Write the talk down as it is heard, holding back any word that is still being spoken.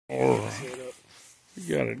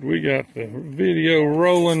Alright, we got the video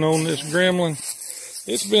rolling on this Gremlin.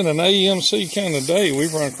 It's been an AMC kind of day.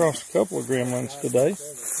 We've run across a couple of Gremlins today.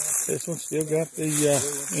 This one still got the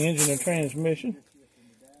engine and transmission.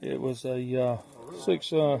 It was a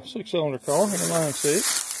six-cylinder car, inline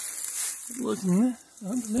six. Looking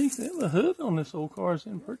underneath it, the hood on this old car is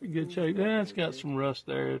in pretty good shape. It's got some rust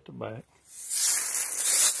there at the back.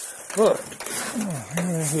 But,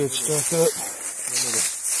 that hood's stuck up.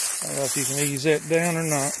 I don't know if you can ease that down or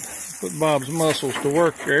not. Put Bob's muscles to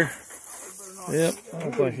work there. Yep, I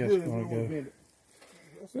don't think that's going to go.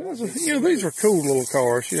 You know, these are cool little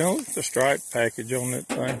cars, you know. It's a stripe package on that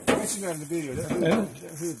thing. It's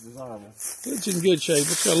in good shape.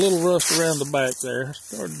 It's got a little rust around the back there. I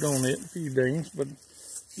started on it a few dings, but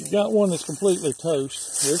you got one that's completely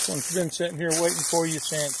toast. This one's been sitting here waiting for you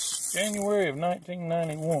since January of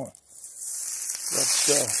 1991.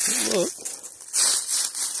 But, look.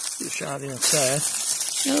 Get shot inside.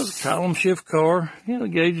 You know, it's a column shift car. You know, the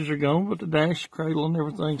gauges are gone, but the dash, cradle, and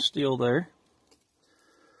everything's still there.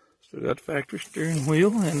 Still got the factory steering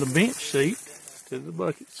wheel and the bench seat to the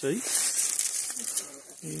bucket seat.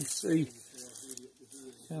 You can see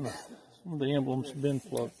kind of some of the emblems have been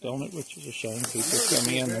plucked on it, which is a shame. People come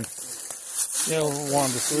in and, you know,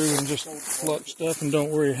 wander through and just pluck stuff and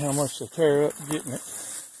don't worry how much they tear up getting it.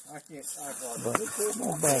 But I'm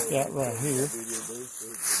going to back out right here.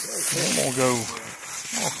 I'm going to go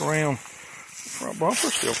walk around. The front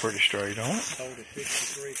bumper's still pretty straight on it.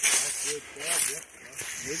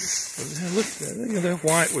 Look at that. Look at that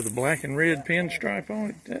white with the black and red pinstripe on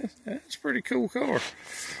it. That's a pretty cool car.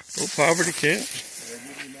 Little poverty cat.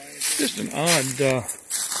 Just an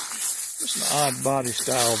odd body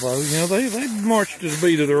style though. You know, they march to the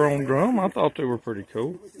beat of their own drum. I thought they were pretty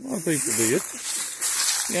cool. A lot of people did.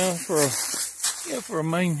 Yeah, for a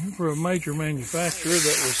major manufacturer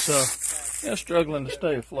that was struggling to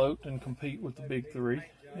stay afloat and compete with the big three.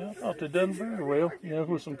 Yeah, I thought they'd done very well. You know,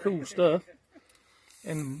 with some cool stuff,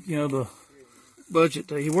 and you know the budget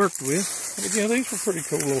they worked with. But yeah, these were pretty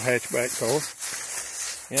cool little hatchback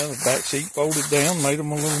cars. Yeah, the back seat folded down, made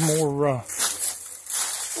them a little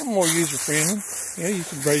more user friendly. Yeah, you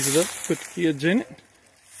could raise it up, put the kids in it.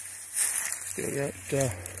 Still got.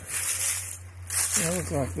 Yeah,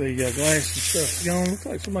 looks like the glass and stuff's gone. Looks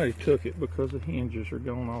like somebody took it because the hinges are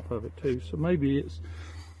gone off of it too. So maybe it's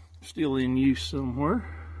still in use somewhere.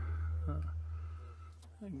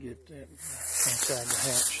 I can get that inside the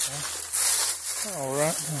hatch.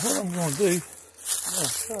 Alright, what I'm going to do, I'm going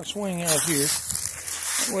to try to swing out here.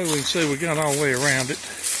 That way we can see we got all the way around it.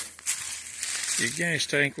 Your gas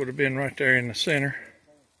tank would have been right there in the center.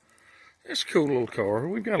 It's a cool little car.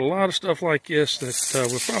 We've got a lot of stuff like this that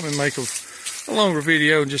we'll probably make a longer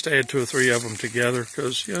video and just add 2 or 3 of them together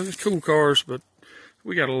because, you know, they're cool cars, but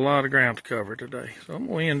we got a lot of ground to cover today. So I'm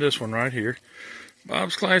going to end this one right here.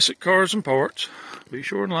 Bob's Classic Cars and Parts. Be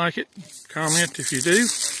sure and like it. Comment if you do.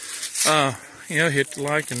 You know, hit the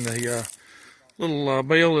like and the little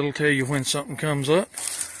bell. It'll tell you when something comes up.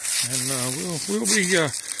 And we'll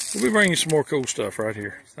be bringing some more cool stuff right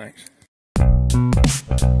here. Thanks.